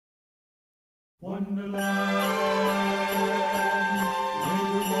Wonderland,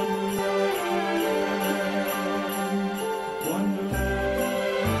 winter wonderland, wonderland.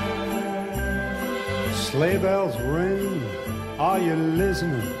 Sleigh bells ring, are you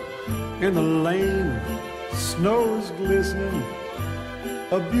listening? In the lane, snow's glistening.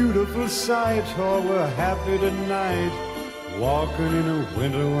 A beautiful sight, oh, we're happy tonight, walking in a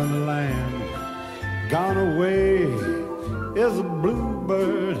winter wonderland. Gone away is a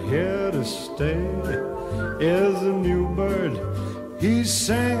bluebird, here to stay is a new bird. He's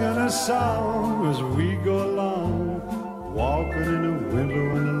singing a song as we go along, walking in a winter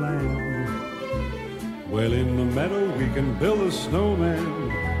wonderland. Well, in the meadow we can build a snowman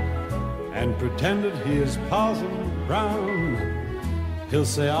and pretend that he is Parson Brown. He'll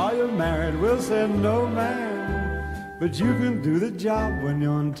say, are you married? We'll say, no, man, but you can do the job when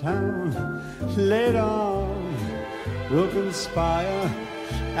you're in town. Later on, we'll conspire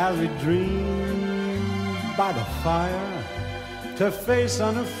as we dream by the fire to face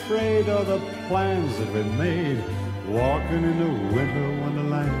unafraid all the plans that we made, walking in a winter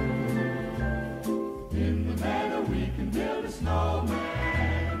wonderland. In the meadow we can build a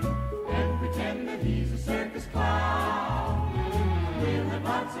snowman and pretend that he's a circus clown. We'll have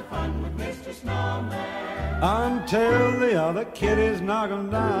lots of fun with Mr. Snowman until the other kiddies knock him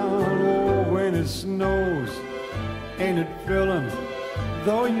down. Oh, when it snows, ain't it thrilling?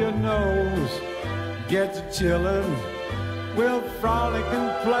 Though your nose gets chillin', we'll frolic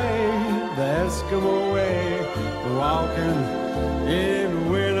and play the Eskimo way, walking in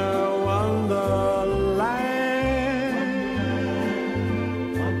winter wonderland.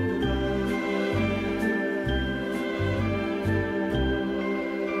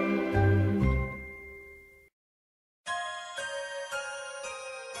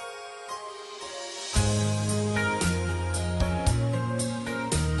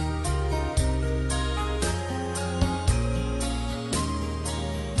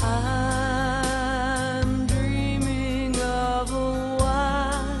 I'm dreaming of a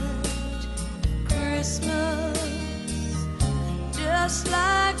white Christmas, just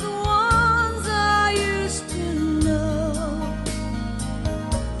like the ones I used to know,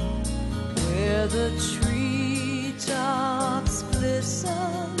 where the treetops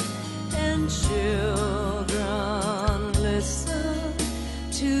glisten and children listen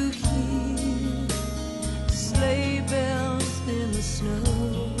to hear sleigh bells in the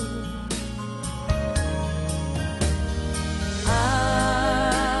snow.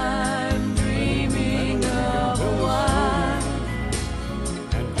 I'm dreaming of a white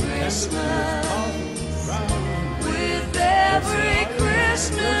Christmas, with every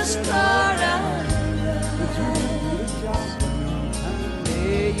Christmas card I write.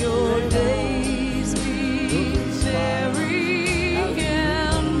 May your